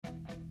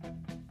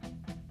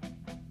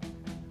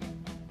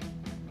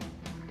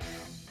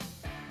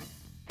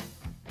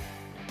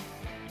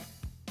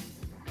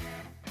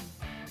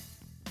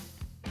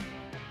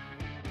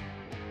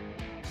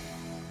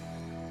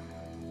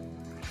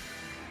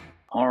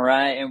All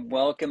right, and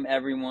welcome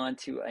everyone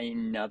to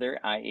another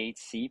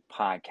IHC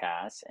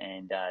podcast.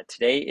 And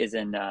today is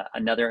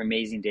another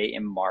amazing day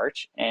in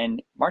March.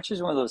 And March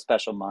is one of those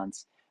special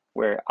months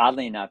where,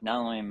 oddly enough,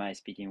 not only am I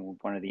speaking with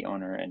one of the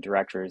owner and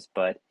directors,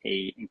 but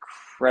a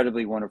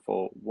incredibly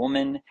wonderful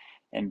woman.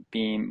 And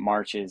being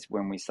March is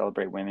when we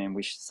celebrate women,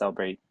 we should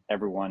celebrate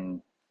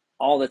everyone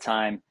all the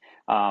time.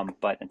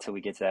 But until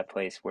we get to that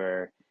place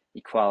where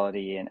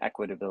equality and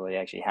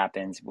equitability actually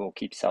happens, we'll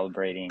keep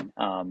celebrating,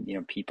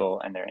 people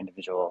and their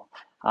individual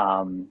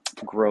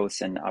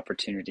growths and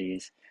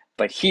opportunities.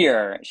 But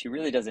here, she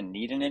really doesn't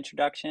need an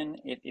introduction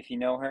if you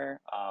know her.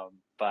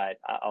 But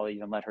I'll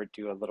even let her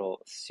do a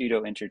little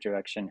pseudo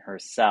introduction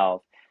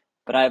herself.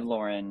 But I have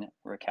Lauren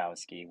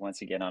Rutkowski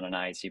once again on an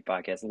IHC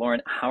podcast.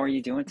 Lauren, how are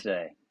you doing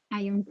today?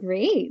 I am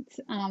great.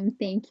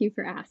 Thank you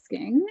for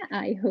asking.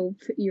 I hope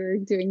you're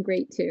doing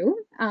great too.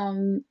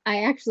 I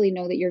actually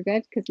know that you're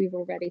good because we've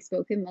already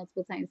spoken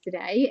multiple times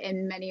today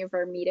in many of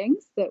our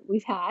meetings that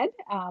we've had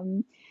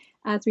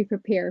as we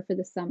prepare for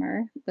the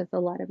summer with a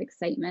lot of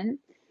excitement.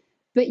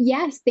 But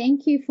yes,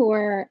 thank you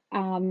for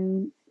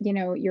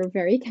your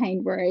very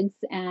kind words.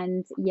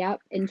 And yep,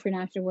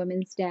 International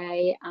Women's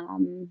Day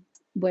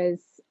was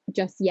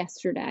just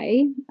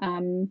yesterday.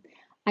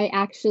 I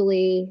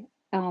actually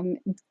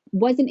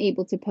wasn't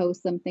able to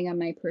post something on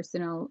my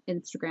personal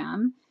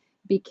Instagram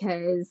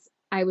because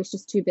I was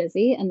just too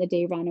busy and the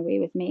day ran away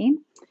with me.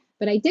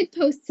 But I did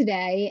post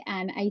today,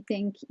 and I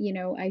think,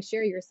 I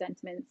share your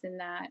sentiments in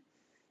that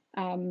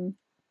um,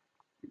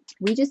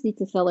 we just need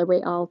to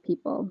celebrate all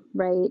people,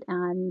 right?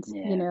 And,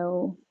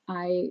 Yeah,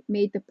 I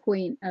made the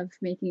point of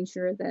making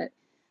sure that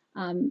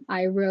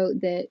I wrote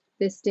that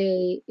this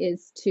day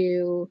is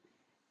to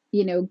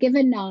give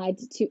a nod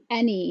to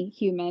any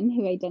human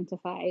who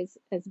identifies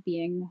as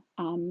being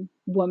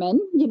woman,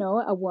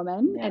 a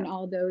woman, and yeah.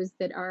 all those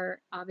that are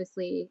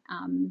obviously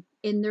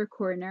in their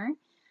corner.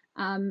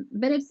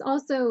 But it's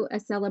also a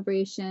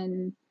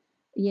celebration,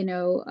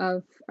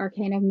 of our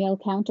kind of male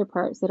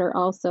counterparts that are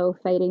also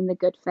fighting the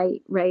good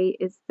fight, right?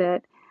 Is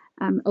that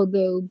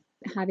although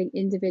having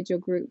individual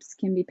groups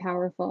can be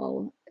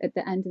powerful, at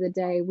the end of the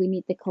day, we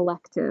need the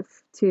collective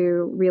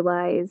to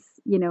realize,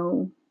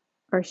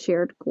 our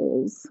shared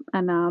goals.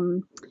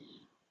 And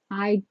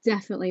I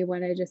definitely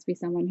want to just be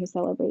someone who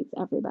celebrates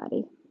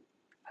everybody.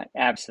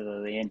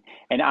 Absolutely.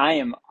 And I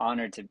am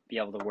honored to be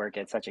able to work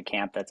at such a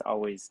camp that's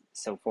always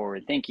so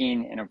forward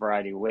thinking in a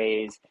variety of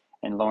ways.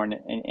 And Lauren,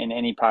 in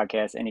any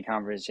podcast, any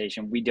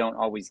conversation, we don't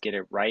always get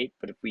it right.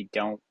 But if we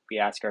don't, we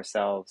ask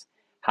ourselves,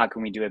 how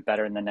can we do it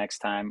better in the next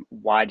time?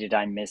 Why did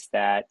I miss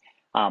that?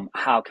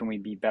 How can we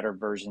be better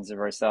versions of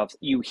ourselves?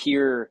 You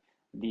hear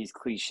these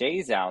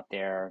cliches out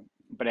there,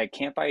 but at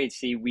Camp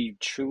IHC, we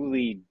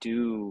truly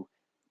do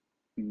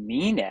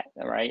mean it,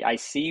 right? I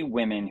see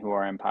women who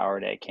are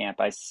empowered at camp.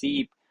 I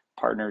see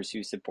partners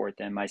who support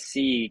them. I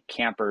see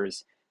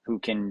campers who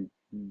can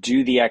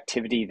do the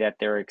activity that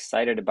they're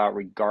excited about,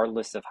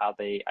 regardless of how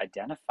they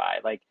identify.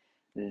 Like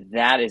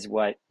that is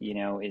what,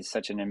 is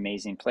such an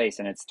amazing place.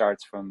 And it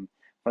starts from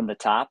the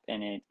top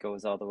and it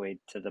goes all the way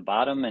to the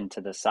bottom and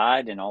to the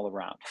side and all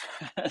around.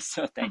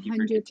 So A thank you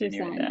for hundred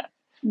continuing percent. that.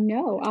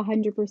 No,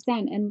 100%.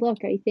 And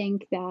look, I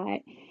think that,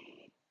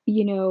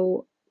 you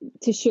know,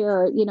 to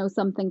share,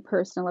 something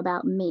personal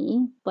about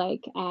me,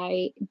 like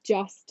I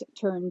just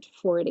turned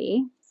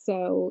 40.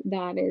 So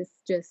that is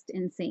just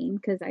insane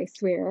because I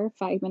swear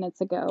 5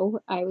 minutes ago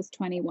I was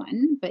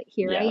 21, but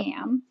here Yeah.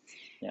 I am.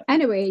 Yeah.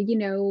 Anyway,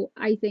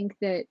 I think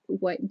that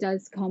what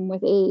does come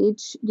with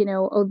age,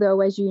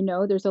 although as you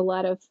know, there's a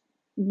lot of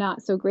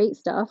not so great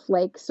stuff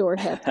like sore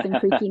hips and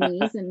creaky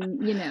knees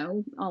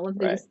and, all of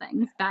Right. these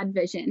things, bad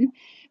vision.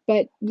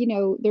 But,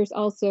 there's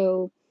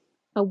also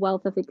a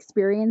wealth of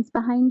experience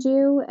behind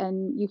you,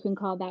 and you can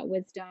call that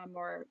wisdom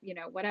or,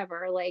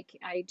 whatever. Like,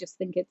 I just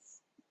think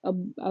it's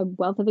a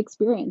wealth of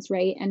experience,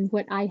 right? And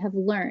what I have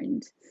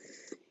learned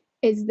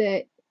is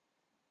that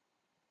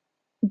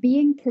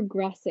being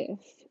progressive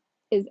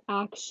is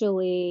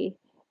actually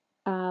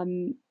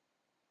um,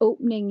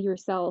 opening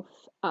yourself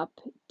up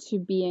to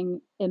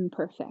being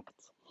imperfect.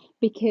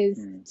 Because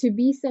Mm, to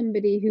be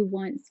somebody who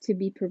wants to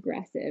be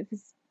progressive,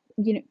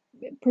 you know,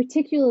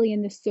 particularly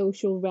in the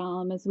social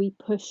realm, as we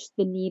push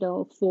the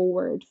needle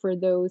forward for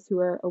those who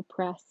are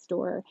oppressed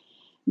or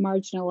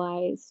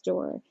marginalized,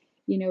 or,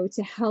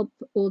 to help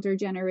older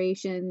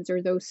generations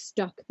or those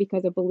stuck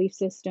because of belief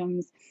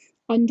systems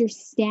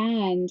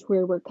understand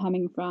where we're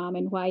coming from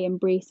and why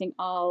embracing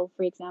all,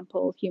 for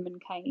example,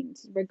 humankind,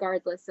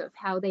 regardless of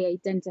how they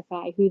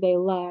identify, who they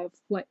love,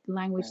 what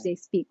language right. they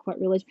speak, what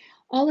religion,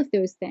 all of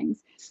those things.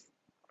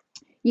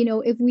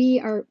 If we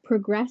are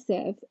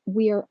progressive,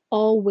 we are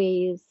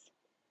always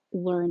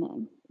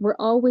learning. We're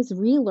always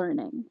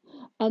relearning.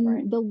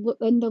 Right. And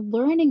the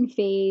learning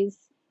phase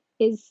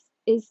is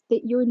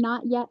that you're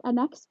not yet an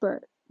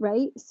expert,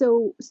 right?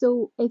 So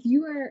if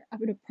you are a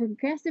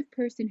progressive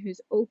person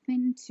who's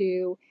open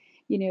to,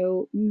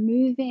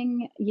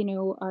 moving,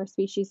 our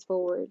species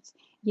forwards,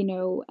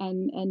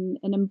 and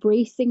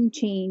embracing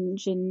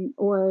change, and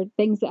or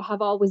things that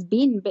have always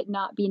been but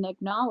not been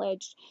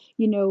acknowledged,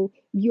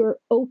 you're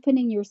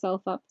opening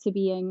yourself up to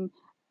being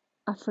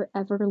a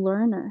forever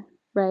learner,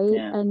 right?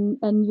 Yeah.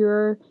 And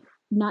you're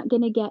not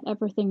going to get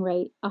everything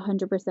right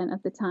 100%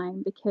 of the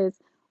time, because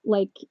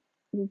like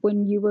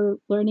when you were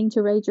learning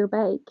to ride your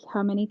bike,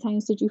 how many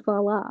times did you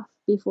fall off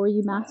before you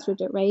Yeah. mastered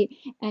it, right?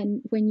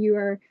 And when you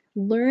are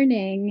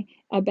learning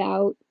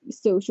about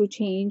social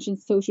change and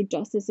social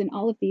justice and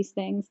all of these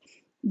things,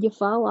 you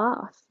fall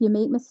off, you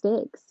make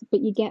mistakes,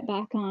 but you get Yeah.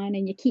 back on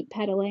and you keep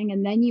pedaling,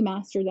 and then you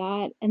master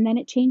that, and then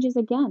it changes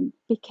again,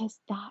 because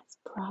that's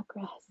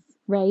progress,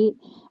 right?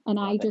 And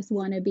I Love it. just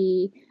want to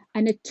be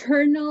an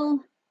eternal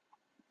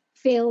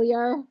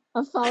failure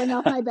of falling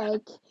off my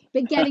bike,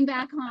 but getting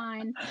back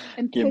on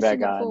and Get pushing back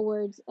it on.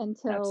 forward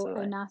until I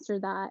Absolutely. master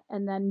that.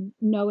 And then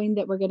knowing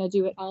that we're going to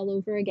do it all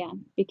over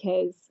again,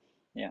 because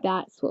Yeah.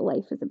 that's what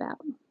life is about.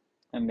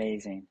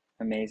 Amazing.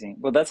 Amazing.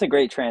 Well, that's a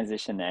great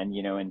transition then,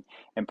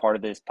 and part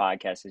of this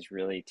podcast is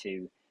really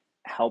to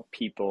help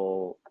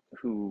people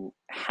who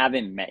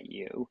haven't met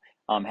you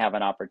have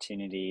an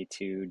opportunity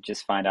to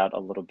just find out a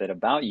little bit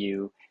about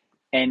you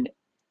and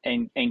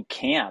and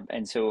camp.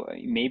 And so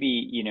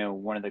maybe,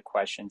 one of the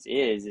questions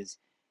is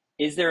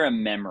there a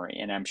memory?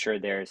 And I'm sure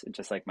there's,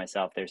 just like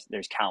myself,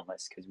 there's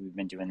countless because we've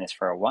been doing this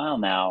for a while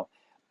now.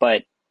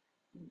 But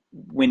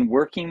when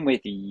working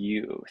with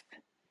youth,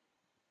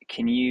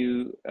 can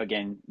you,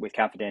 again, with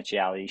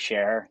confidentiality,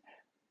 share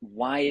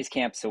why is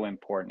camp so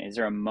important? Is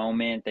there a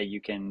moment that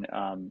you can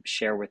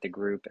share with the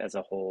group as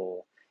a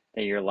whole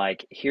that you're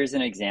like, here's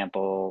an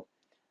example,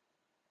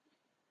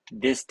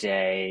 this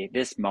day,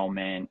 this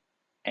moment,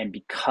 and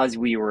because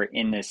we were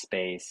in this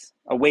space,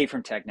 away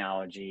from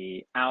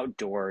technology,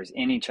 outdoors,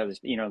 in each other's,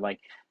 like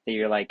that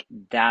you're like,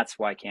 that's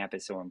why camp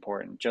is so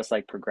important, just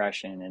like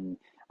progression and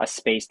a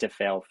space to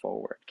fail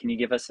forward. Can you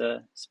give us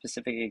a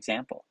specific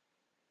example?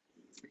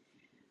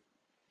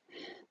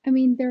 I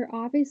mean, there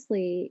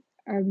obviously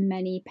are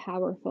many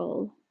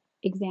powerful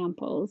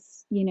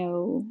examples,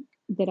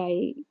 that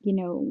I,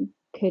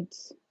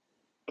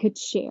 could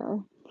share.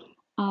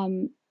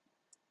 Um,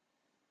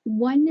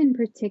 One in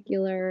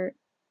particular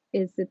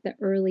is at the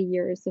early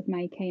years of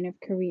my kind of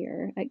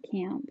career at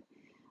camp.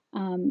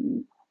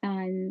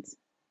 And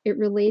it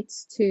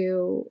relates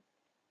to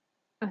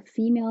a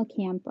female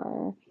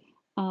camper,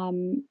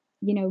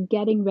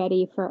 getting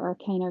ready for our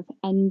kind of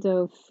end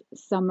of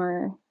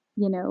summer,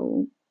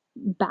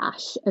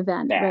 bash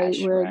event, right?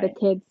 Bash, Where the right?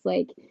 kids,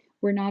 like,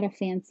 we're not a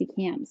fancy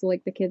camp. So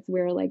like the kids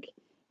wear like,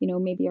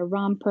 maybe a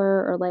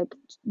romper, or like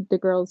the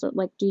girls are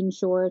like jean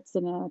shorts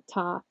and a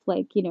top,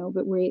 like,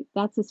 but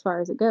that's as far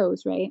as it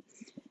goes, right?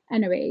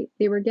 Anyway,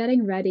 they were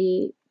getting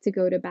ready to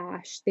go to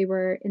bash. They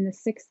were in the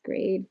sixth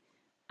grade.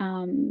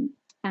 Um,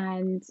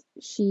 and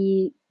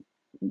she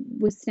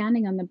was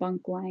standing on the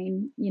bunk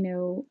line,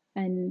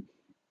 and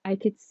I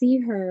could see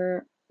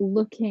her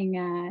looking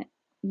at,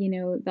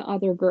 the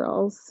other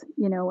girls,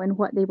 and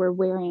what they were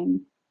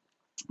wearing.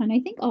 And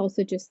I think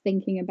also just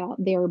thinking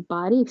about their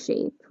body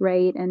shape,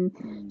 right? And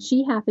Mm,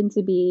 she happened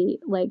to be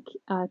like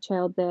a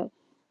child that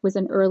was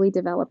an early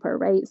developer,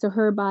 right? So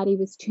her body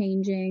was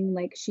changing,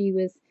 like she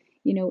was,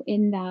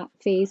 in that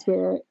phase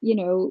where,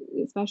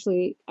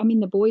 especially, I mean,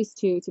 the boys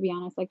too, to be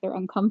honest, like they're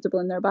uncomfortable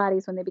in their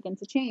bodies when they begin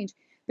to change.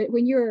 But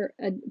when you're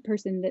a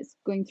person that's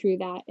going through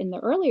that in the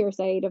earlier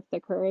side of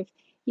the curve,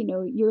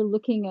 you're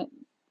looking at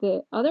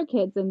the other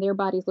kids and their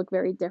bodies look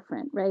very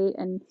different, right?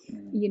 And,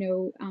 mm, you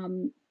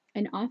know,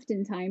 and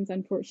oftentimes,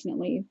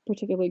 unfortunately,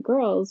 particularly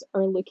girls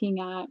are looking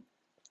at,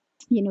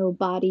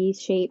 body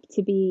shape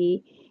to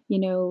be,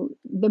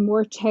 the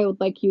more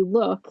childlike you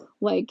look,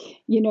 like,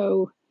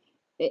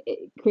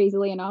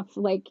 crazily enough,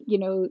 like,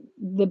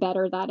 the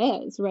better that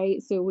is,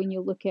 right? So when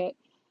you look at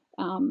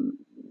um,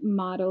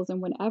 models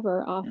and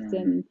whatever, mm.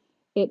 often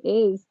it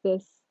is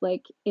this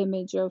like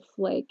image of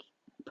like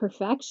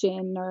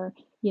perfection, or,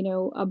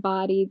 a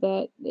body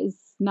that is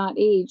not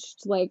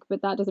aged, like,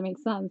 but that doesn't make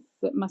sense.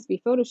 It must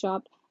be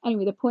photoshopped.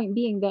 Anyway, the point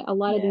being that a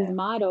lot of these Yeah,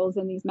 models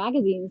and these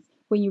magazines,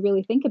 when you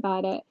really think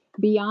about it,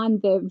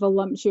 beyond the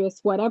voluptuous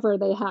whatever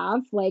they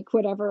have, like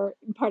whatever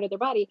part of their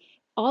body,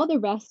 all the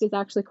rest is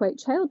actually quite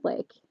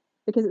childlike,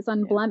 because it's yeah,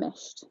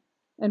 unblemished.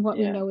 And what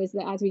we yeah, know is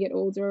that as we get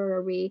older,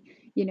 or we,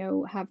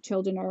 have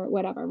children or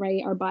whatever,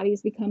 right, our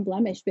bodies become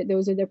blemished, but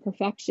those are the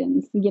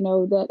perfections,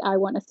 that I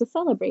want us to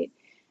celebrate.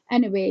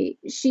 Anyway,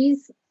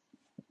 she's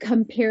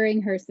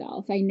comparing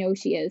herself, I know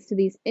she is, to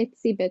these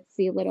itsy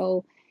bitsy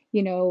little,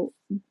 you know,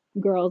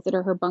 girls that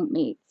are her bunk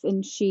mates.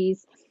 And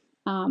she's,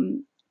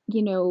 um,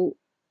 you know,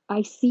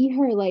 I see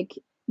her like,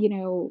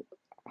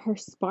 her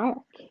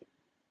spark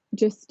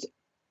just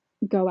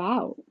go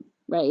out,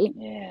 right?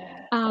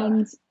 yeah.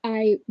 And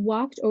I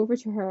walked over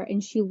to her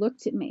and she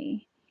looked at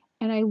me,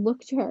 and I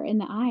looked her in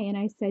the eye and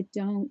I said,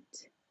 don't.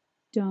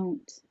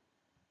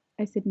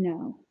 I said,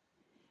 no.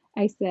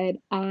 I said,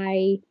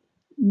 I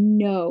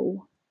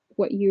know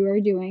what you are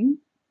doing.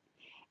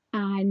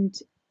 And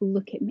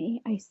look at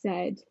me. I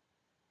said,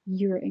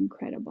 "You're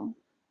incredible."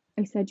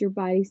 I said, "Your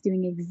body's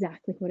doing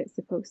exactly what it's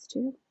supposed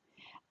to.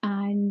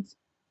 And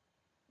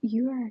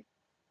you are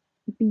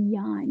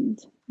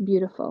beyond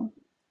beautiful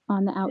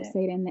on the Yeah.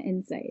 outside and the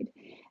inside."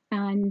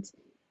 And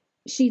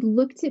she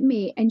looked at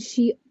me and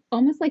she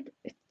almost like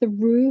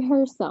threw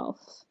herself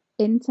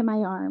into my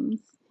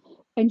arms.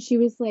 And she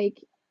was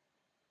like,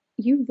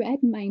 "You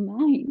read my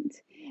mind."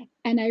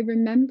 And I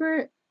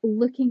remember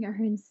looking at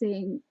her and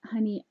saying,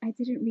 "Honey, I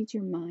didn't read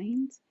your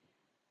mind.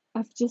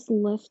 I've just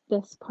lived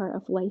this part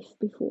of life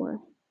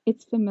before.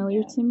 It's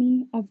familiar Yeah. to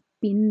me. I've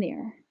been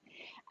there."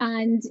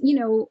 And,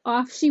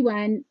 off she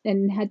went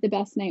and had the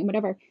best night and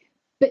whatever.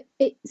 But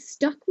it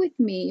stuck with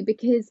me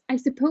because I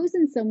suppose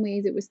in some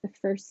ways it was the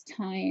first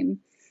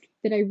time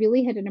that I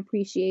really had an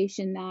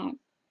appreciation that,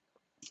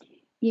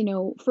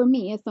 for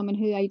me as someone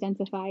who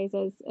identifies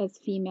as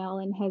female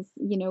and has,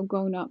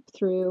 grown up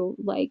through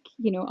like,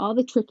 all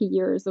the tricky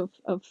years of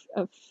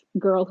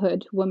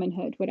girlhood,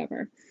 womanhood,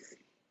 whatever,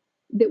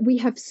 that we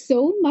have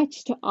so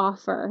much to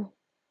offer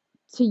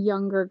to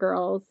younger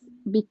girls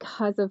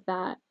because of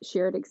that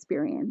shared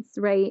experience,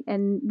 right?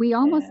 And we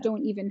almost Yeah.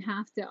 don't even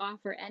have to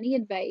offer any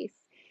advice.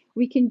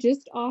 We can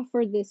just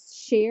offer this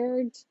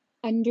shared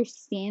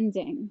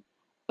understanding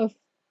of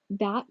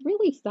that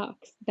really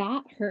sucks,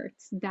 that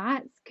hurts,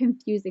 that's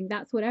confusing,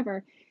 that's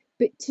whatever.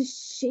 But to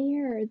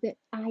share that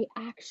I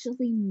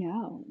actually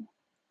know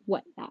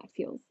what that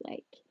feels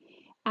like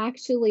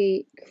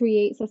actually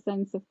creates a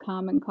sense of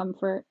calm and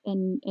comfort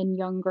in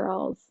young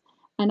girls,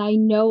 and I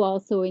know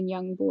also in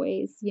young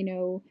boys,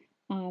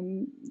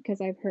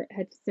 because I've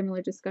had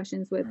similar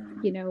discussions with,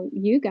 Mhm.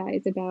 you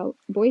guys about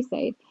boy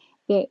side,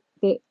 that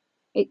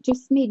it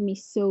just made me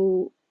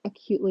so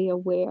acutely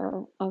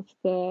aware of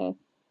the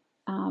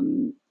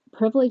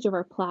privilege of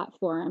our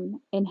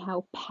platform and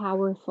how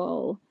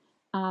powerful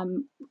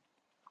um,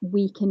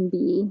 we can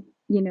be,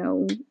 you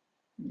know,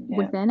 Yeah.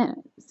 within it.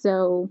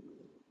 So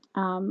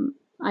um,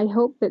 I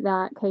hope that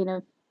that kind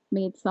of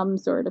made some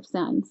sort of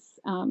sense.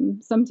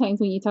 Sometimes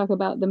when you talk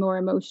about the more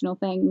emotional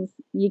things,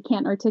 you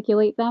can't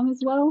articulate them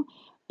as well,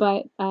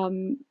 but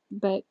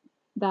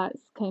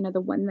that's kind of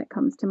the one that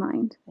comes to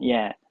mind.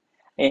 Yeah.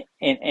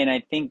 And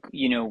I think,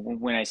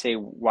 when I say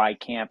why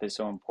camp is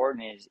so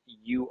important is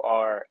you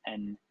are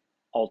an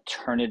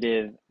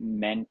alternative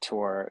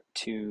mentor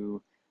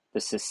to the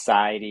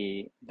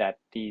society that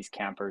these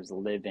campers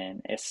live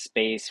in, a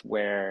space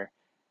where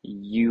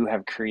you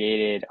have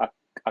created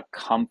a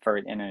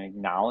comfort and an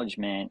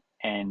acknowledgement.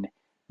 And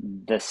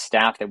the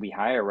staff that we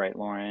hire, right,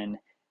 Lauren,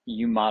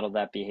 you model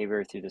that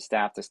behavior through the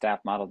staff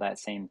model that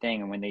same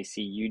thing. And when they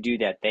see you do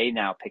that, they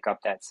now pick up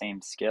that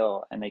same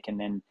skill and they can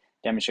then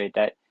demonstrate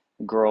that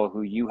girl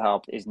who you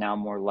helped is now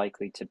more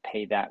likely to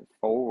pay that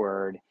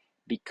forward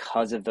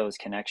because of those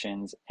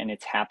connections, and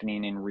it's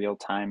happening in real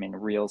time, in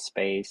real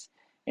space,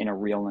 in a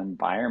real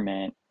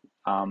environment.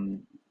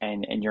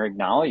 And you're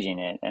acknowledging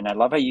it. And I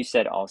love how you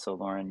said also,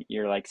 Lauren,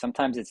 you're like,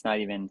 sometimes it's not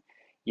even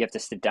you have to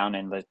sit down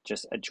and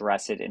just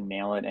address it and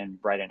nail it and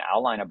write an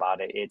outline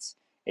about it. It's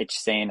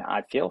saying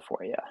I feel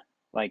for you,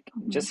 like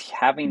Hmm. just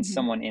having Hmm.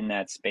 someone in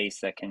that space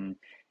that can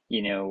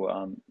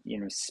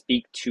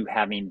speak to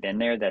having been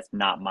there, that's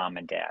not mom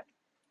and dad,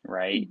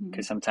 right? Hmm.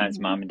 Because sometimes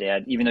Hmm. mom and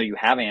dad, even though you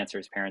have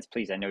answers, parents,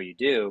 please, I know you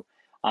do,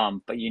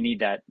 but you need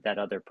that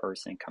other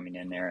person coming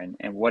in there,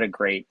 and what a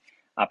great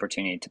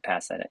opportunity to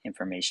pass that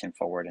information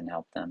forward and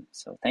help them.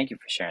 So thank you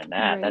for sharing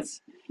that. Right.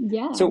 That's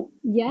Yeah. so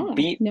Yeah.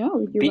 be No,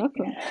 you're be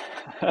welcome.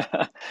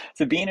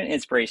 so being an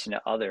inspiration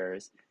to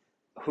others,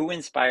 who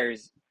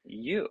inspires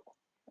you,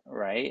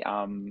 right?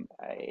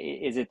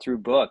 Is it through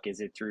book? Is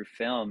it through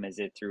film? Is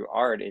it through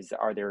art?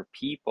 Are there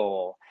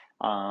people?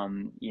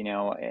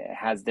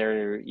 Has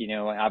there,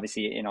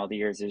 obviously in all the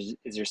years, is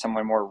there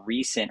someone more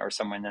recent or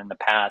someone in the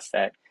past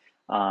that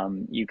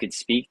you could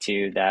speak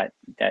to that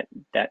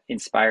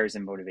inspires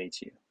and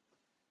motivates you?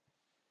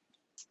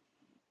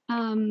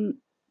 Um,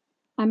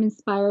 I'm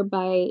inspired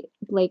by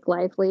Blake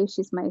Lively.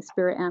 She's my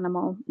spirit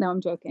animal. No,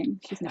 I'm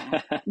joking. She's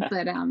not.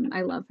 But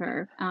I love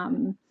her.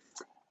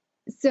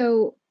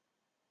 So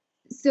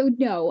so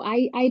no,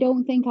 I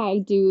don't think I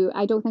do.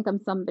 I don't think I'm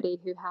somebody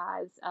who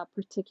has a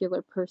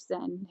particular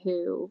person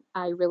who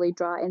I really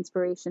draw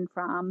inspiration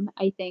from.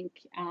 I think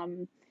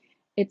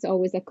it's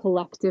always a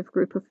collective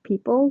group of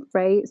people,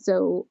 right?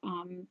 So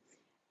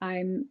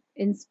I'm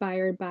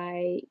inspired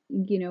by,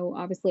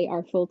 obviously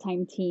our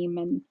full-time team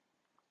and,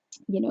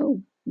 you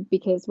know,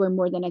 because we're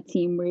more than a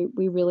team,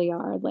 we really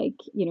are like,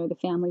 the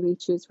family we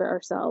choose for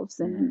ourselves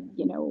and,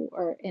 Mm,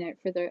 are in it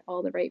for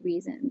all the right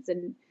reasons.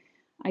 And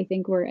I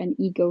think we're an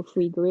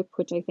ego-free group,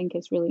 which I think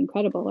is really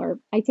incredible. Or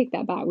I take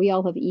that back. We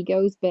all have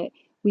egos, but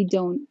we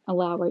don't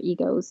allow our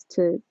egos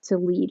to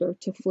lead or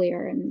to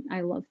flare, and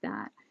I love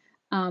that.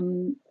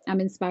 I'm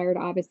inspired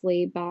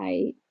obviously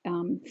by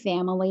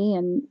family,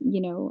 and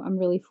I'm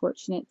really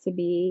fortunate to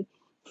be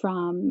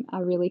from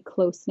a really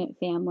close-knit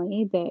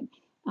family that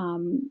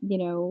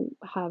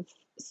have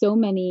so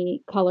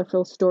many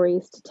colorful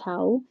stories to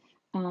tell.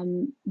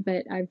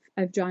 But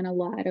I've drawn a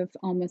lot of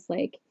almost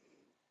like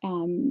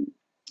um,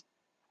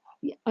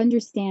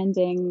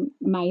 understanding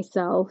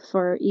myself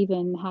or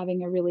even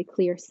having a really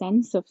clear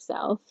sense of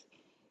self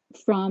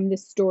from the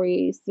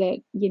stories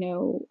that,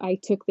 I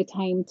took the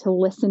time to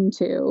listen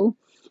to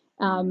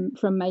Mm,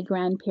 from my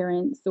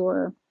grandparents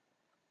or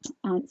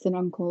aunts and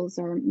uncles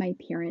or my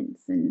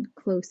parents and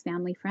close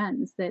family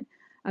friends, that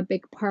a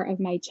big part of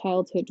my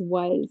childhood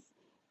was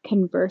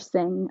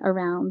conversing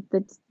around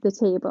the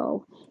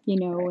table,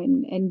 right.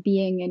 and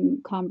being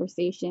in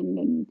conversation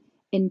and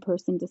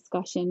in-person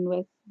discussion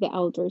with the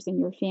elders in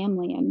your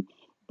family. And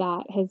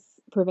that has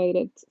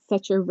provided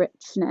such a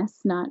richness,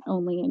 not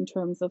only in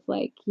terms of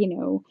like,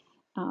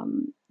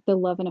 the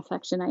love and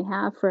affection I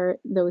have for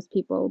those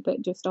people,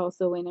 but just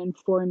also in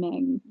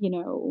informing,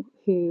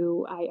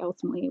 who I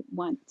ultimately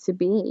want to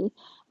be.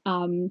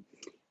 Um,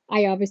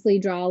 I obviously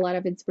draw a lot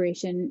of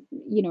inspiration,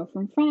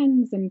 from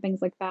friends and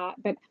things like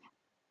that. But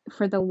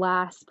for the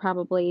last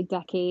probably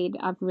decade,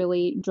 I've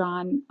really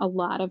drawn a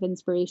lot of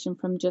inspiration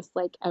from just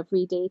like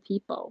everyday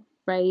people,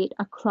 right?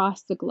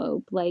 Across the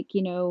globe. Like,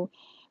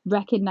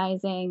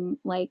 recognizing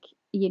like,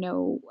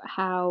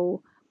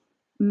 how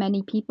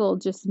many people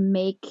just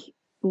make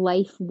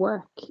life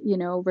work,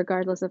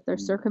 regardless of their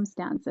Mm,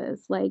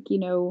 circumstances. Like,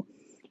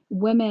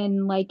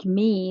 women like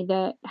me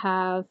that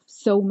have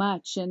so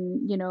much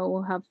and,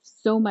 have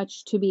so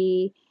much to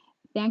be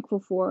thankful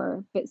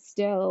for, but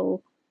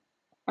still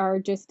are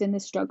just in the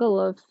struggle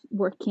of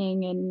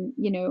working and,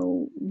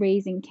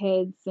 raising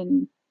kids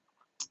and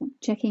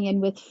checking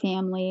in with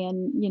family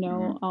and,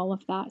 mm, all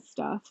of that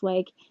stuff.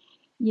 Like,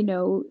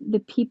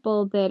 the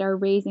people that are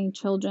raising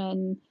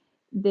children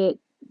that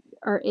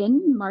are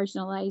in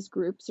marginalized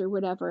groups or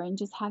whatever, and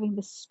just having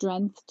the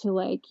strength to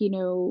like,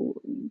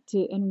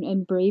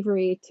 and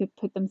bravery to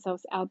put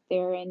themselves out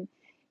there and,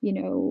 you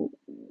know,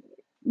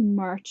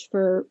 march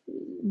for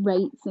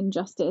rights and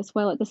justice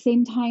while at the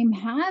same time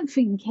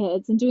having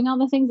kids and doing all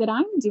the things that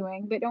I'm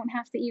doing, but don't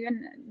have to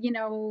even,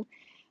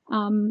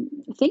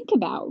 think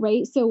about,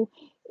 right? So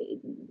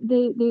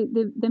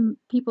the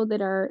people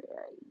that are,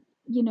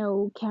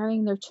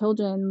 carrying their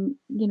children,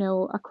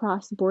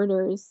 across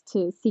borders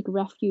to seek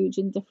refuge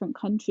in different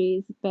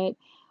countries, but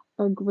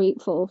are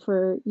grateful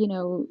for,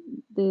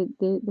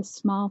 the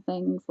small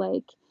things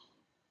like,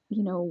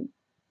 you know,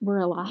 we're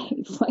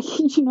alive.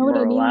 Like, you know what I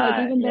we're mean? Like,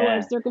 alive. even though our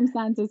Yeah.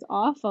 circumstance is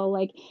awful,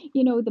 like,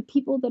 the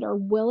people that are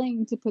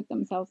willing to put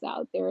themselves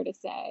out there to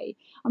say,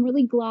 I'm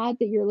really glad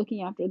that you're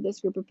looking after this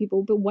group of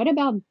people, but what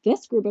about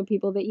this group of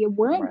people that you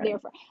weren't there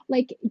Right. for?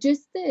 Like,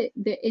 just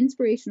the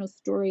inspirational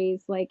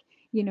stories, like,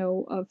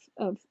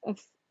 of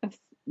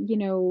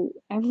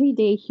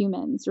everyday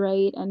humans,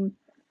 right? And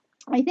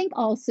I think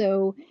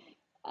also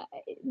uh,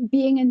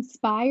 being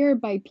inspired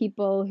by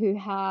people who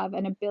have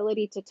an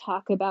ability to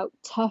talk about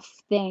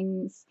tough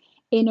things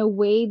in a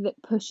way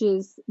that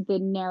pushes the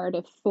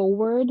narrative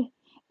forward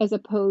as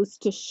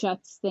opposed to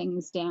shuts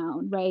things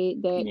down,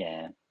 right? That,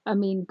 Yeah. I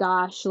mean,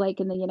 gosh, like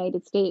in the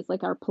United States,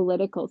 like our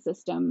political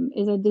system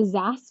is a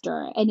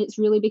disaster. And it's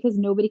really because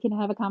nobody can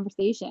have a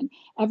conversation.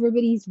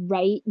 Everybody's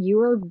right,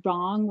 you're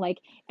wrong. Like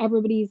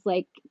everybody's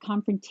like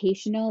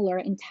confrontational or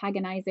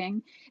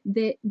antagonizing.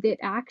 That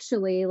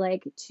actually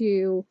like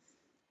to,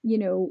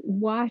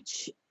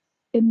 watch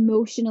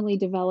emotionally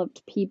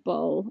developed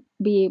people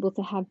be able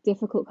to have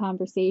difficult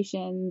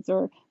conversations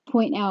or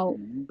point out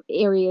Mm,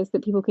 areas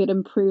that people could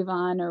improve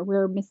on or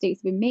where mistakes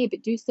have been made,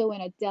 but do so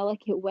in a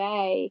delicate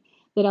way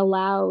that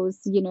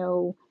allows,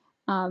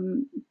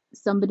 um,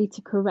 somebody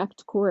to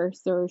correct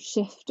course or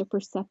shift a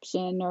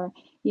perception or,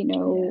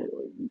 yeah.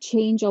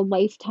 change a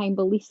lifetime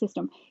belief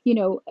system.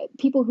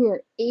 People who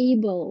are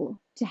able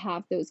to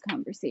have those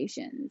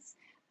conversations.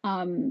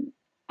 Um,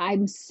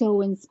 I'm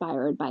so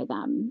inspired by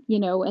them,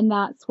 and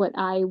that's what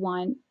I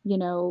want,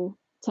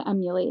 to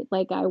emulate.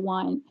 Like, I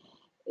want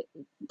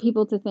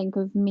people to think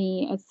of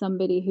me as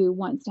somebody who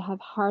wants to have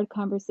hard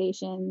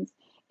conversations,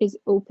 is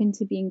open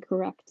to being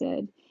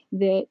corrected,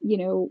 that,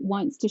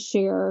 wants to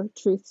share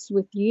truths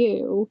with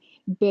you,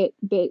 but,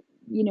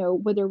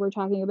 whether we're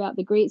talking about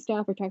the great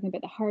stuff or talking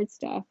about the hard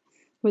stuff,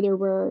 whether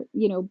we're,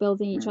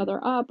 building each Mm, other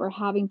up or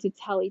having to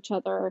tell each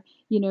other,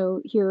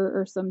 here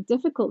are some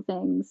difficult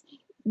things,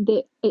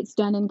 that it's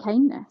done in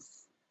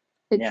kindness.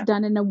 It's yeah.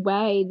 done in a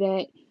way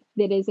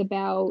that is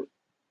about,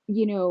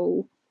 you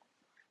know,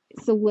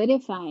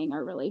 solidifying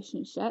our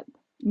relationship,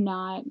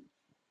 not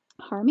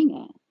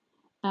harming it.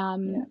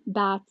 Yeah.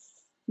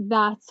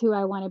 That's who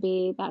I want to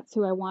be. That's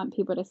who I want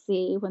people to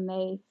see when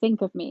they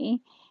think of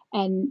me.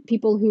 And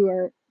people who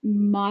are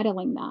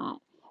modeling that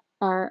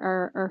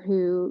are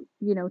who,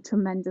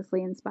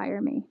 tremendously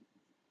inspire me.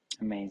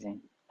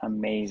 Amazing.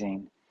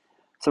 Amazing.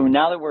 So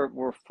now that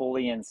we're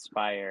fully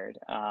inspired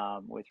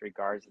with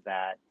regards to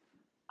that,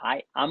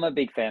 I'm a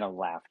big fan of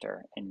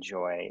laughter and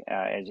joy.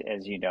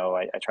 As you know,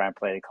 I try and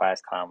play the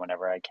class clown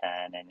whenever I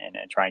can, and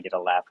try and get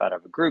a laugh out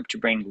of a group to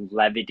bring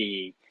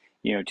levity,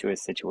 to a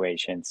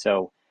situation.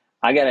 So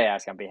I gotta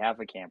ask on behalf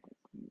of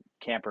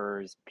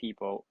campers,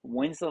 people,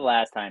 when's the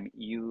last time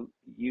you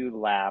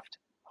laughed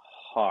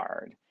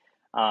hard,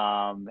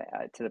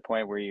 to the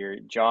point where your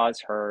jaws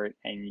hurt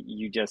and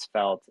you just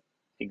felt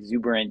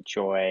exuberant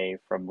joy,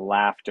 from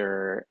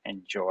laughter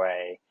and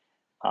joy.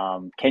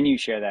 Can you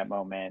share that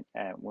moment?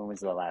 When was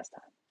the last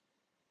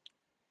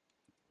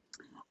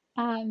time?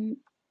 Um,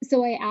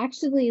 so I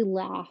actually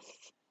laugh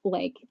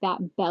like that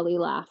belly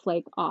laugh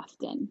like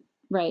often,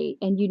 right?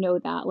 And you know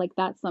that like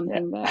that's Yeah.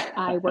 something that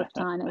I worked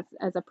on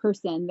as a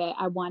person that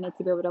I wanted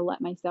to be able to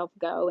let myself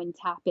go and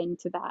tap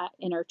into that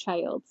inner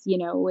child,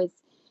 was,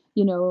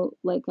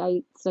 like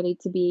I studied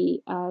to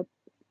be a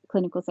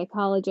clinical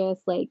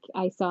psychologist, like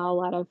I saw a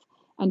lot of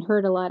and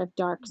heard a lot of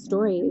dark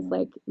stories Hmm.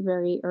 like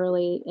very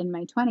early in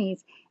my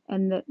 20s,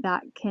 and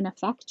that can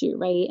affect you,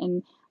 right?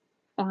 And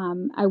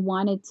I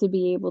wanted to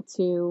be able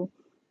to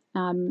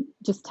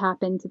just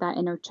tap into that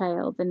inner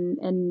child,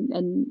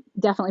 and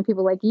definitely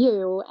people like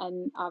you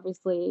and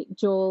obviously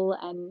Joel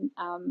and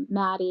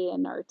Maddie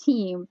and our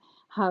team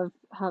have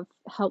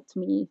helped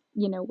me,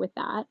 with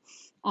that.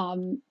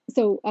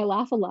 So I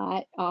laugh a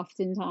lot,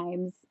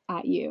 oftentimes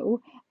at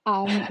you,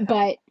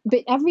 but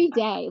every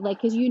day, like,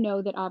 because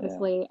that Yeah.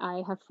 obviously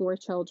I have four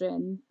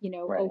children.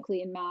 Right.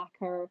 Oakley and Mac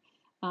are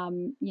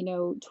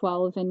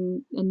 12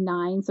 and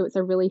 9. So it's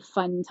a really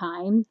fun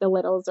time. The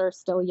littles are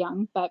still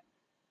young, but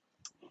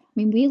I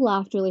mean, we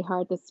laughed really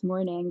hard this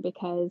morning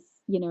because,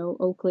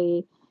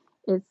 Oakley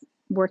is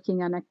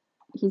working on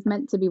he's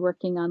meant to be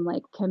working on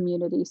like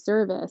community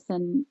service.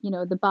 And,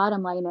 the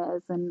bottom line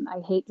is, and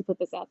I hate to put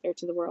this out there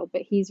to the world,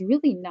 but he's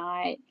really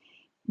not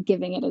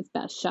giving it his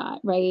best shot,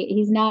 right?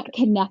 He's not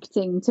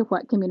connecting to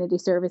what community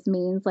service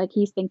means. Like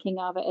he's thinking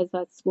of it as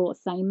a school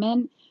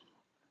assignment.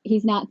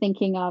 He's not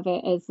thinking of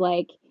it as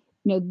like,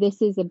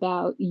 this is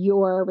about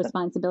your It's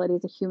responsibility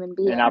as a human an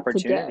being to give,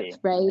 opportunity.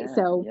 right? Yeah.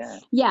 So Yeah.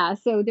 yeah,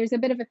 so there's a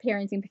bit of a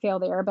parenting fail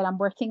there, but I'm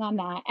working on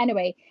that.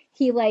 Anyway,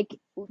 he like,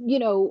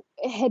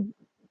 had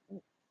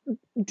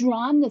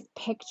drawn this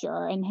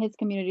picture, and his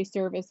community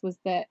service was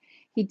that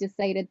he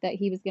decided that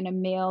he was going to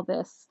mail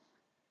this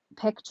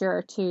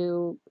picture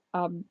to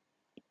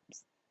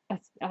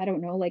I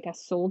don't know, like a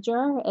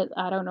soldier.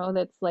 I don't know,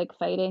 that's like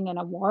fighting in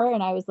a war.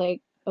 And I was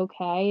like,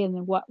 okay. And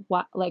then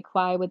like,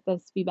 why would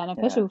this be Yeah.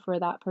 beneficial for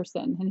that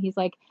person? And he's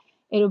like,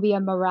 it'll be a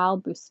morale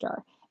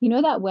booster.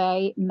 That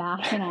way,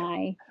 Mac and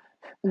I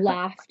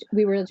laughed.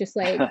 We were just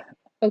like,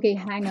 okay,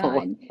 hang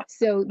on.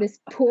 So this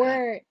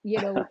poor,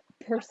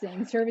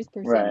 service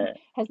person Right.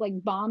 has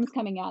like bombs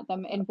coming at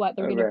them, and what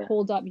they're gonna Right.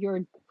 hold up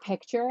your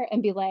picture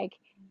and be like,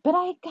 but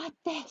I got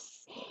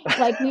this.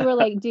 Like we were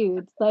like,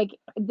 dude, like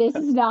this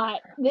is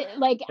not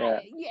like Yeah.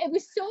 it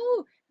was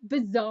so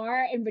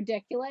bizarre and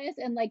ridiculous,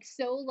 and like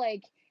so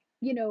like,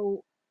 you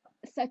know,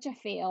 such a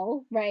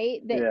fail,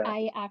 right? That Yeah.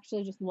 I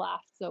actually just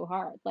laughed so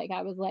hard. Like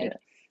I was like, Yeah.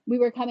 we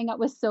were coming up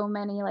with so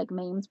many like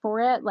memes for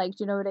it. Like,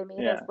 do you know what I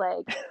mean? It's Yeah.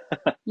 like,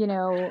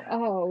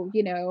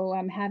 oh,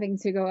 I'm having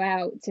to go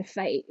out to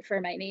fight for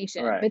my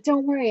nation. Right. But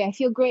don't worry, I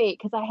feel great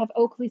because I have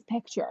Oakley's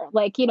picture.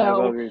 Like, I have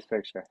Ogre's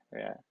picture.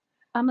 Yeah.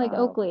 I'm like, Oh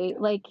my Oakley,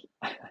 like,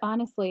 God.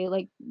 honestly,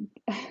 like,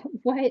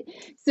 what?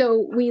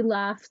 So we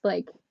laughed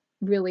like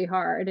really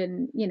hard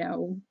and,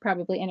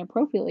 probably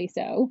inappropriately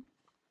so.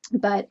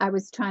 But I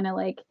was trying to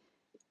like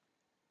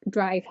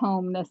drive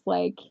home this,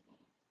 like,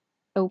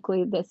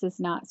 Oakley, this is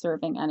not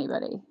serving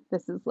anybody.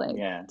 This is like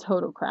Yeah.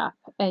 total crap.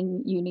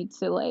 And you need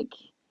to like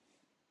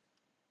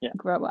Yeah.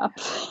 grow up.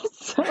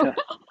 So,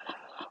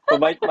 Well,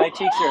 my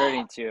cheeks are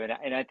hurting too,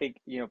 and I think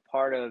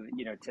part of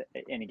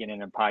and again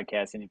in a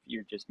podcast, and if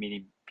you're just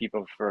meeting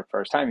people for the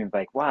first time, you're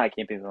like, wow, I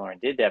can't believe Lauren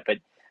did that. But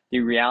the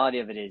reality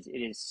of it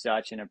is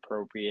such an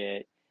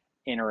appropriate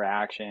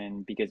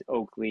interaction because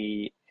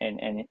Oakley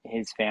and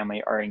his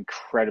family are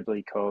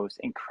incredibly close,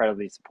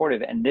 incredibly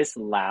supportive, and this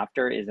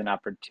laughter is an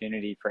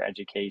opportunity for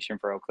education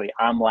for Oakley.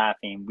 I'm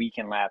laughing, we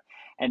can laugh,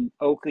 and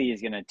Oakley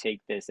is going to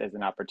take this as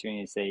an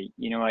opportunity to say,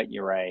 you know what,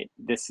 you're right,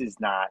 this is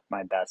not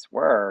my best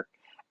work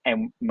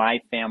and my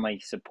family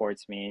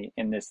supports me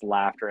in this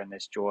laughter and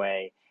this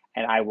joy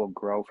and I will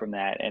grow from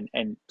that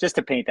and just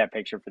to paint that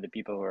picture for the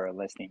people who are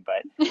listening,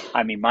 but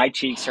I mean my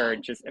cheeks are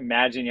just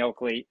imagine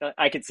Oakley.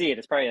 I could see it,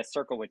 it's probably a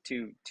circle with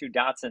two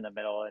dots in the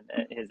middle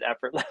and his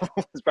effort level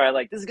is probably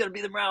like this is going to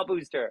be the morale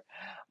booster.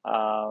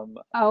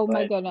 oh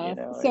my But goodness.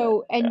 yeah,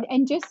 So, yeah,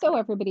 and just so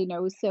everybody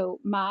knows, so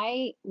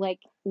my like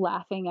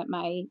laughing at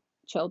my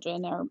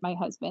children or my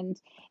husband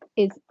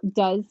is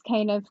does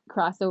kind of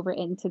cross over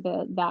into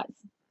the that's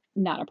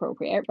not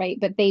appropriate, right?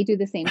 But they do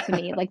the same to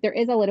me. Like there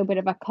is a little bit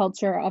of a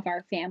culture of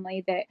our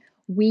family that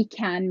we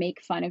can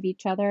make fun of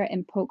each other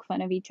and poke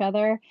fun of each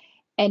other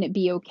and it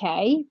be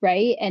okay,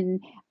 right?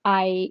 And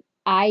I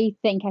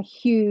think a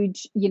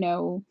huge,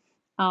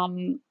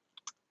 um,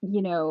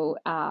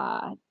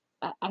 a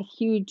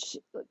huge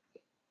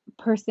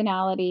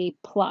personality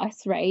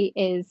plus, right,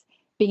 is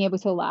being able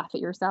to laugh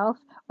at yourself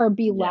or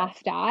be yes,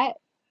 laughed at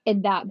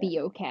and that yes, be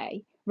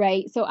okay,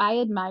 right? So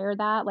I admire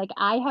that. Like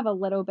I have a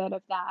little bit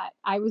of that.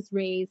 I was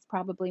raised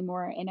probably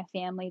more in a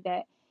family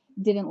that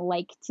didn't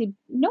like to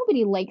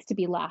nobody likes to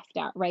be laughed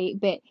at, right?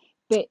 But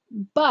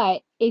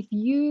but if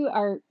you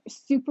are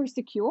super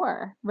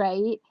secure,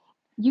 right,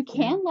 you yeah,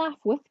 can laugh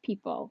with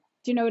people.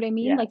 Do you know what I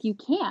mean? Like yes, you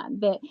can.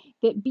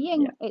 That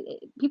being yeah,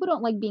 people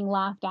don't like being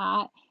laughed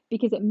at,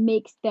 because it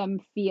makes them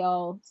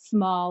feel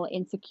small,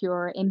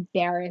 insecure,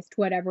 embarrassed,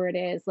 whatever it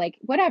is, like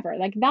whatever.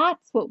 Like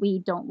that's what we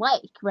don't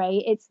like,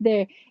 right? It's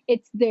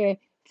the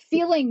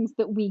feelings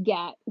that we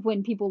get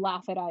when people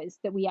laugh at us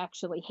that we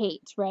actually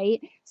hate,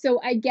 right?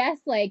 So I guess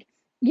like,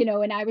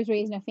 and I was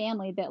raised in a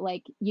family that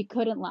like you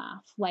couldn't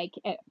laugh like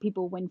at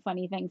people when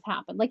funny things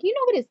happen. Like you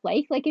know what it's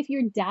like if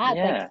your dad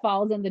like Yeah.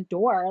 falls in the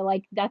door,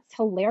 like that's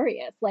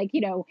hilarious. Like,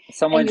 and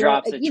Someone you're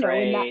drops a and that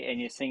tray and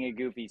you sing a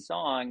goofy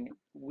song,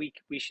 we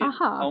should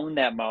uh-huh. own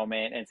that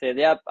moment and say,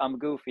 "Yep, I'm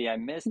goofy. I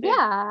missed it."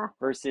 Yeah.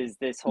 Versus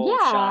this whole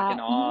shock Yeah.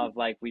 and awe of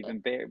like we've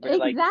embarrassed, but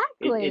like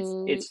Exactly.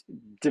 it's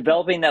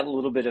developing that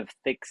little bit of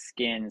thick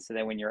skin so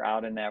that when you're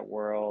out in that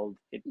world,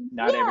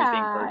 not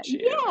everything Yeah, hurts you.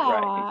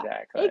 Right? yeah,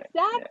 Exactly. Yeah,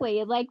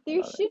 exactly. Like I there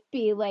love it. should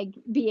be like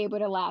be able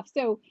to laugh.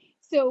 So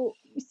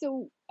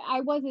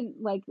I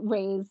wasn't like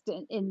raised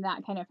in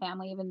that kind of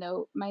family, even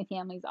though my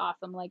family's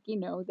awesome. Like,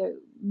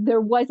 there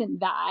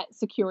wasn't that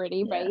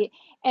security, Yeah. right?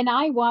 And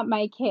I want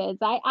my kids,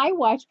 I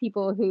watch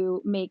people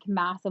who make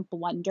massive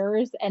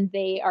blunders and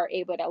they are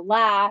able to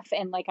laugh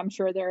and like I'm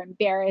sure they're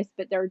embarrassed,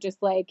 but they're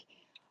just like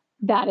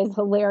that is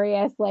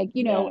hilarious. Like,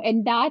 Yeah.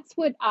 and that's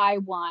what I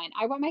want.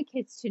 I want my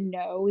kids to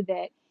know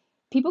that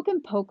people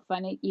can poke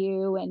fun at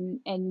you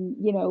and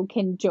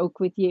can joke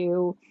with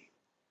you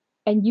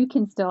and you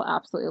can still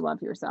absolutely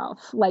love yourself.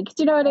 Like,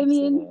 do you know what I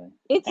mean? Absolutely.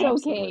 It's okay.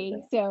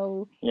 Absolutely.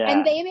 So, and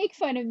Yeah. they make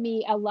fun of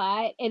me a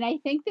lot. And I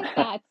think that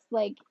that's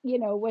like,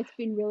 what's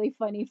been really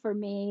funny for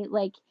me,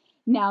 like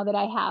now that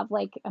I have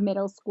like a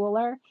middle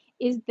schooler,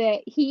 is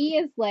that he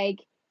is like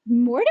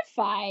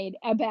mortified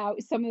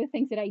about some of the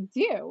things that I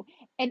do.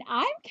 And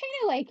I'm kind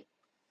of like,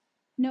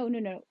 no, no,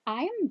 no.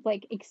 I am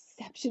like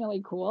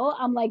exceptionally cool.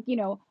 I'm like,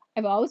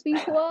 I've always been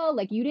cool.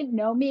 Like you didn't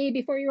know me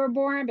before you were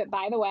born, but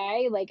by the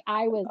way, like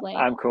I was like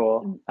I'm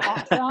cool.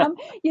 awesome,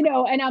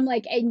 and I'm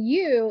like, and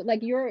you,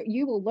 like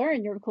you will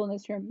learn your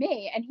coolness from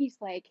me. And he's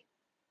like,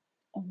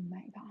 oh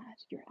my God,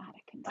 you're out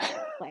of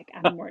control. Like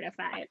I'm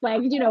mortified.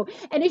 Like,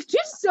 and it's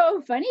just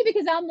so funny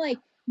because I'm like,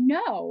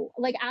 no,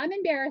 like I'm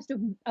embarrassed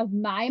of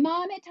my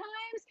mom at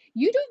times.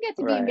 You don't get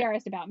to be Right.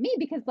 embarrassed about me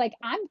because like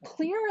I'm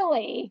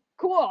clearly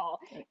cool.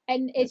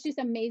 And it's just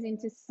amazing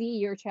to see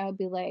your child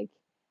be like,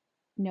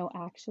 no,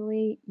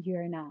 actually,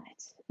 you're not.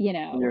 You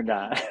know, You're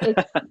not.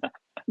 it's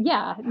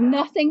yeah,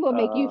 nothing will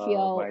make you Oh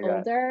feel my God.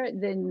 older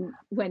than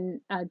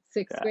when a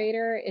sixth Yeah,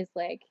 grader is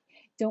like,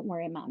 don't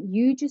worry, mom,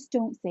 you just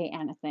don't say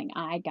anything.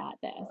 I got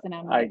this. And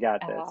I'm I like,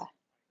 got this.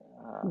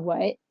 Uh,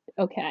 what?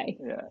 Okay.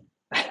 yeah.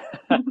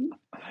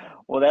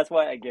 Well, that's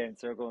why, again,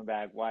 circling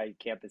back, why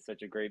camp is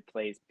such a great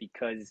place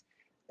because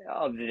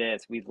of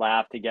this. We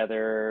laugh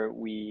together,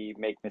 we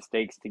make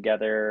mistakes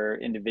together,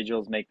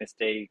 individuals make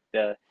mistakes,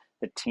 the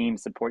team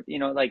support,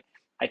 like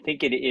I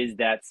think it is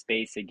that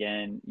space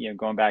again,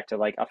 going back to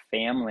like a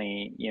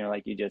family,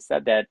 like you just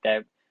said that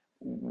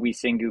we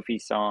sing goofy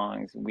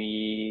songs.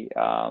 It's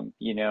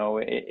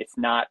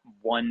not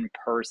one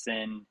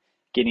person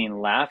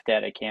getting laughed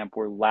at camp.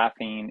 We're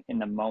laughing in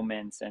the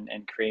moments and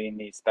creating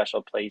these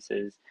special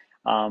places.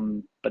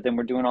 But then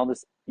we're doing all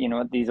this,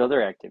 these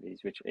other activities,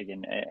 which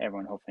again,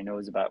 everyone hopefully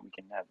knows about. We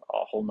can have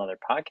a whole nother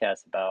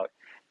podcast about.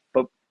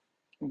 But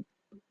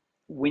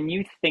when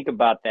you think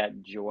about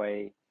that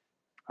joy,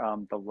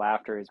 the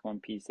laughter is one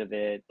piece of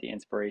it, the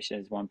inspiration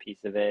is one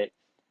piece of it.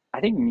 I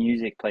think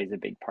music plays a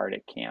big part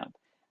at camp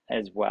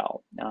as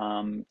well.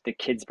 The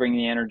kids bring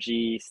the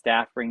energy,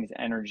 staff brings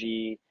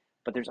energy,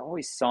 but there's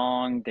always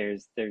song,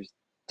 there's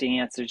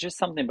dance, there's just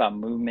something about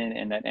movement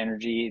and that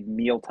energy.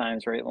 Meal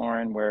times, right,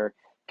 Lauren, where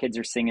kids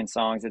are singing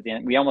songs at the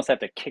end. We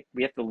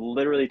have to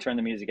literally turn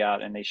the music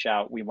out and they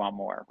shout, "We want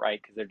more,"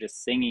 right? Because they're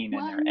just singing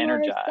and they're One more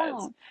energized.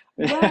 song.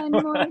 One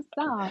more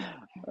song.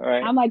 All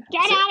right. I'm like,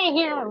 get So out of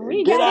here.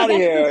 We get gotta out of get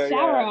to the here.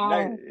 shower Yeah,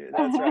 hour.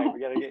 that's right. We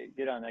got to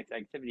get on next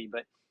activity.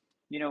 But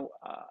you know,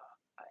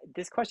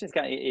 this question's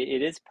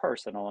it is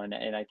personal, and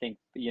I think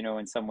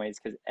in some ways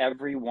because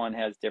everyone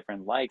has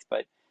different likes.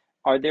 But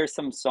are there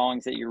some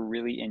songs that you're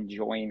really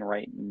enjoying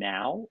right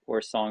now,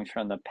 or songs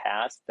from the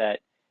past that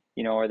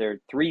are there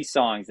three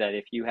songs that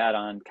if you had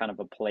on kind of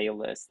a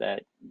playlist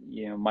that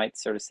might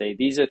sort of say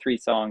these are three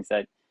songs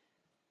that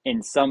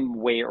in some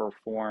way or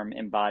form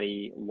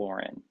embody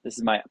Lauren. This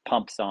is my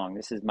pump song.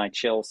 This is my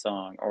chill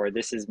song, or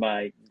this is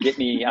my get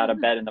me out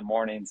of bed in the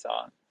morning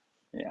song.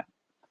 Yeah,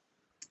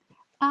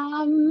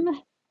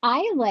 Um,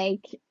 I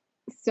like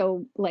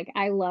like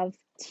I love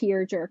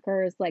tear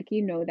jerkers, like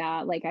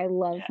that. Like I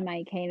love yeah,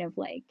 my kind of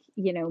like,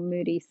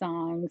 moody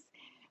songs,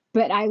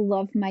 but I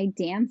love my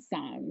dance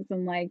songs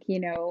and like,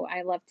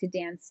 I love to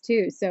dance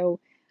too. So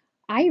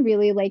I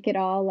really like it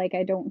all. Like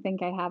I don't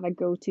think I have a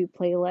go-to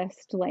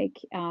playlist. Like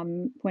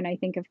when I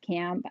think of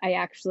camp, I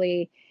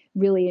actually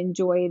really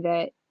enjoy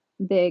that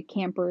the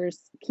campers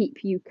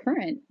keep you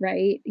current,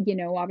 right?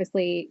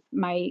 Obviously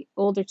my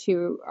older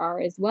two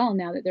are as well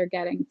now that they're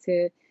getting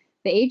to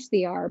the age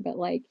they are, but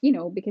like,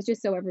 because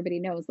just so everybody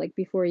knows, like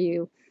before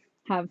you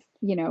have,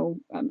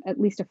 at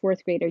least a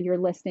fourth grader, you're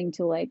listening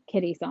to like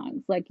kiddie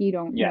songs. Like you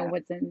don't know Yeah.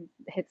 what's in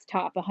hits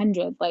top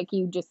 100. Like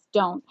you just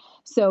don't.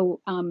 So,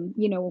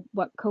 you know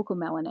what Coco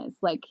Melon is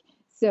like.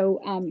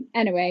 So,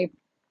 anyway,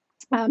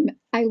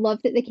 I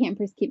love that the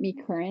campers keep me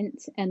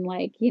current and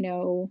like,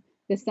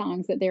 the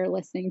songs that they're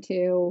listening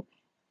to,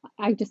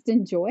 I just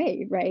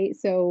enjoy, right?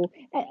 So,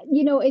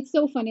 it's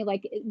so funny.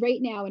 Like right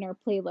now in our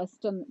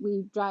playlist,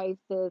 we drive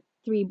the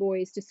three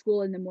boys to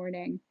school in the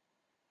morning.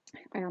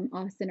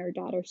 Austin, our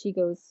daughter, she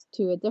goes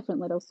to a different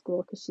little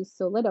school because she's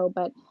so little.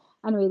 But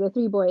anyway, the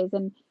three boys,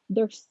 and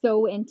they're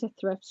so into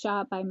Thrift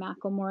Shop by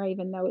Macklemore,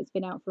 even though it's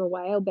been out for a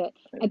while. But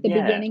at the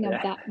Yeah. beginning of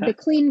Yeah. that, the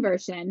clean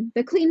version,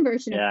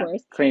 of Yeah.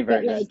 course. Clean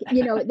But version. like,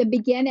 at the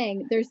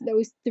beginning, there's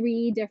those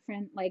three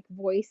different like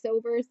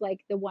voiceovers.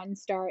 Like the one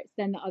starts,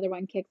 then the other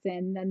one kicks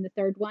in, then the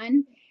third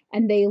one,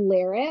 and they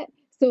layer it.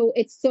 So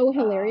it's so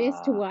hilarious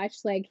to Ah, watch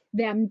like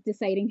them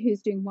deciding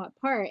who's doing what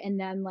part and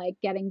then like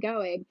getting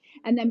going.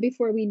 And then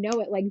before we know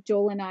it, like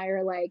Joel and I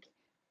are like,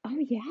 oh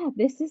yeah,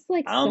 this is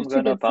like I'm such a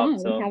gonna good pop song.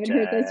 We some haven't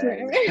heard this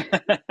forever.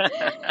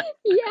 tags.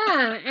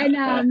 Yeah.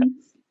 And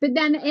but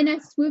then in a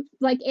swoop,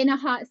 like in a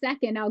hot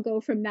second, I'll go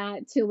from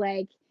that to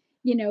like,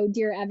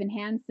 Dear Evan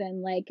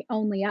Hansen, like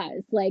Only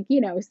Us, like,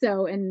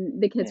 so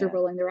and the kids are Yeah.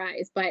 rolling their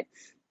eyes. But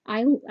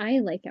I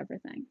like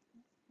everything.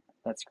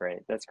 That's great.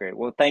 That's great.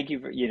 Well, thank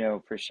you for,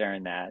 for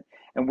sharing that.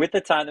 And with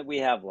the time that we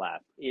have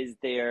left, is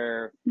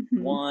there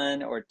Hmm.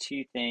 one or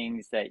two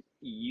things that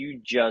you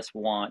just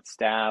want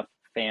staff,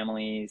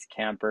 families,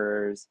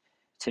 campers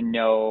to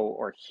know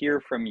or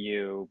hear from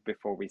you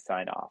before we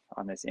sign off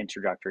on this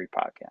introductory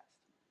podcast?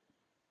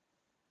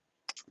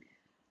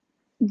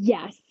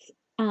 Yes.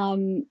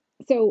 Um,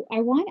 so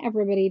I want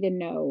everybody to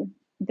know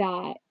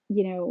that,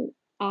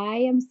 I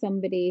am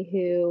somebody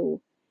who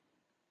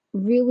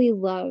really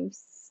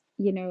loves,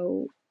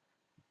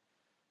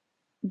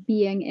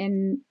 being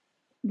in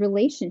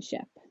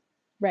relationship,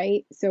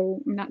 right?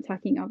 So I'm not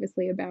talking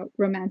obviously about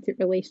romantic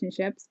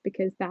relationships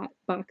because that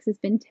box has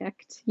been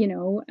ticked, Yeah.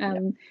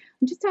 I'm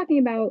just talking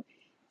about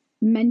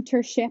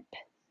mentorship,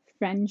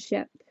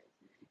 friendship,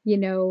 you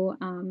know,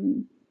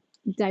 um,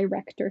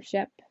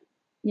 directorship,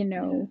 you Yeah.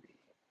 know,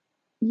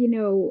 you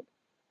know,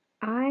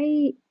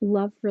 I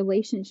love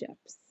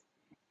relationships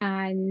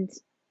and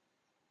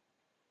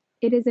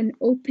it is an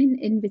open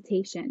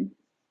invitation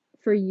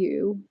for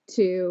you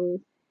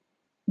to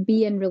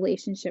be in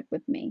relationship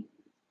with me.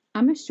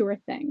 I'm a sure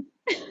thing.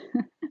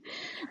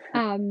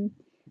 um,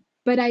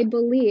 but I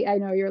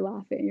know you're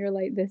laughing. You're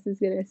like, this is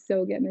gonna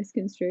so get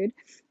misconstrued.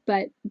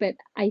 But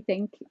I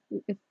think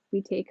if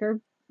we take her,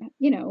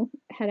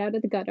 head out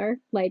of the gutter,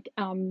 like,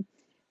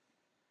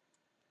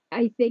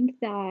 I think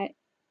that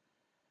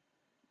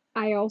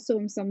I also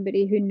am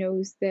somebody who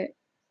knows that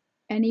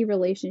any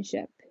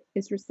relationship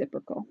is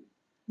reciprocal,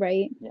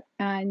 right? Yeah.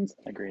 And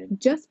Agreed.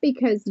 just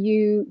because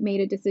you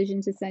made a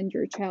decision to send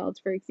your child,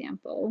 for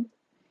example,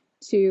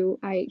 to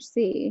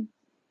IHC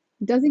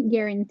doesn't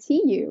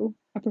guarantee you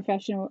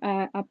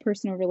a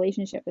personal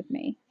relationship with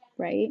me,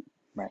 right?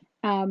 Right.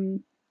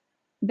 Um,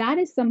 that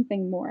is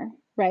something more,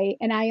 right?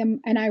 And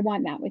I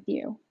want that with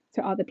you,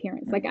 to all the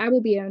parents. Like Hmm. I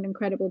will be an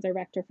incredible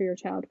director for your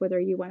child, whether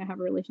you want to have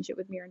a relationship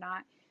with me or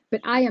not.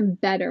 But I am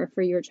better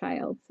for your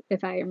child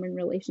if I am in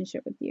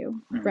relationship with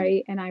you, Hmm.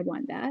 right? And I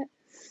want that.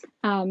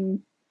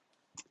 Um,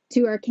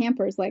 to our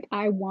campers, like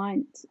I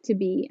want to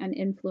be an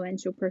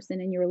influential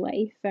person in your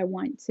life. I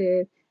want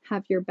to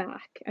have your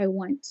back. I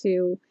want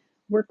to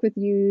work with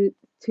you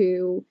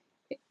to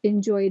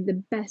enjoy the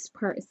best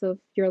parts of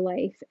your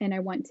life, and I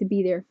want to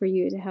be there for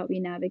you to help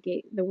you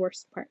navigate the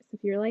worst parts of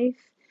your life.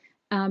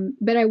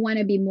 But I want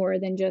to be more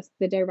than just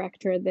the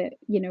director that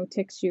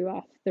ticks you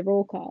off the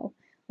roll call.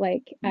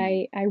 Like Hmm.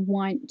 I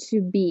want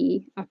to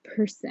be a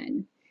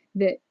person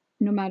that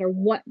no matter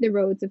what the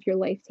roads of your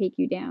life take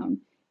you down,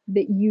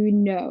 that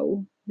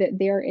that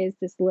there is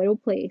this little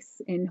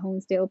place in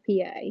Honesdale,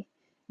 PA,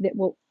 that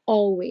will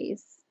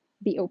always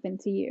be open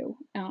to you.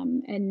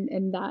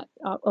 And that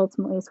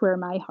ultimately is where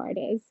my heart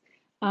is.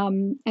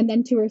 And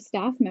then to our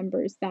staff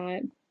members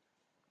that,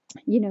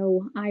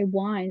 I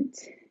want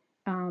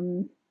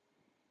um,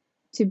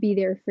 to be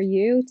there for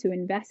you, to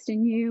invest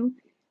in you,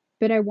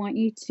 but I want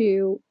you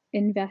to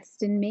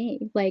invest in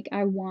me. Like,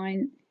 I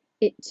want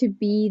it to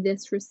be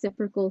this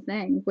reciprocal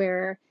thing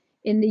where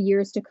in the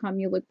years to come,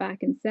 you look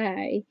back and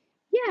say,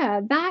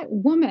 yeah, that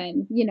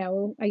woman,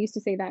 I used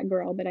to say that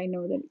girl, but I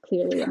know that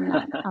clearly I'm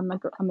not,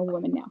 I'm a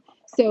woman now.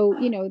 So,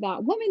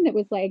 that woman that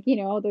was like,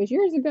 all those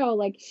years ago,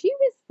 like she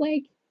was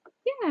like,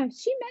 yeah,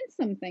 she meant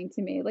something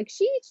to me. Like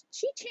she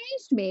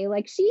changed me.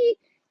 Like she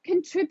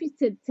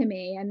contributed to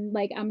me and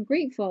like I'm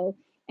grateful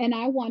and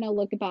I want to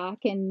look back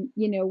and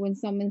when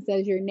someone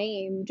says your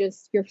name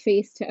just your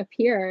face to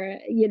appear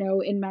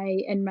in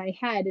my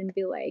head and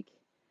be like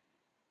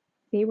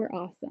they were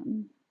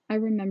awesome. I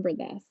remember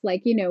this.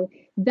 Like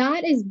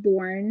that is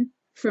born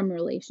from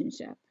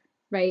relationship,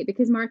 right?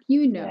 Because Mark,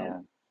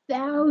 Yeah.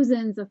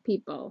 thousands of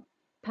people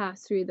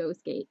pass through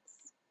those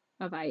gates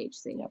of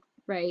IHC, Yep.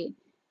 right?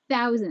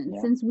 Thousands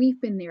Yep. since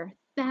we've been there,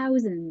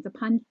 thousands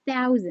upon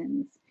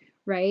thousands,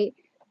 right?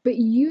 But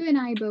you and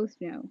I both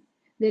know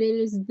that it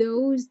is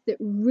those that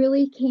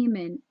really came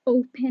in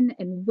open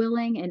and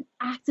willing and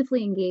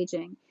actively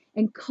engaging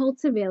and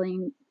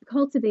cultivating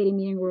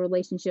meaningful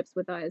relationships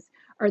with us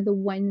are the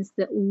ones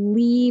that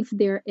leave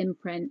their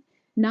imprint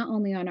not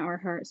only on our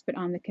hearts but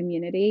on the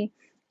community.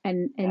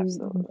 And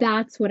Absolutely.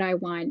 that's what I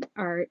want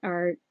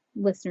our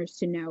listeners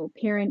to know.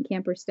 Parent,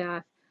 camper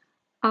staff,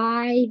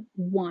 I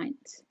want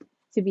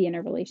to be in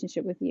a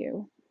relationship with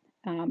you.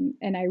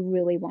 And I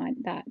really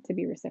want that to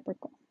be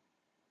reciprocal.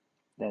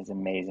 That's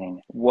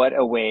amazing. What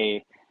a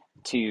way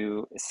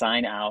to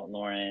sign out,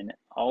 Lauren.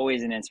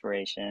 Always an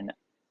inspiration,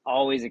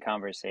 always a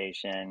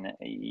conversation.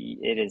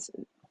 It is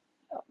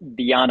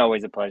beyond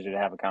always a pleasure to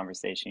have a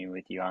conversation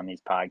with you on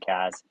these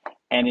podcasts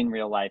and in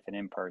real life and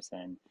in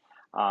person.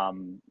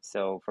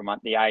 So, from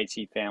the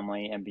IHC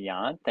family and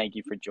beyond, thank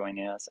you for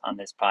joining us on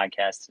this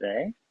podcast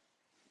today.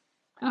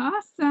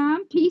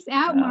 Awesome. Peace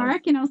out, Uh,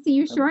 Mark, and I'll see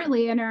you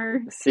shortly in our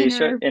See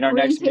you in our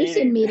next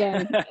orientation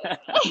meeting.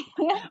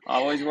 meeting.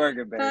 Always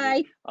working, baby.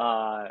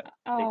 Bye.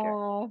 Take care.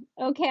 Oh,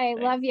 okay.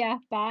 Thanks. Love ya.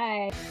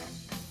 Bye.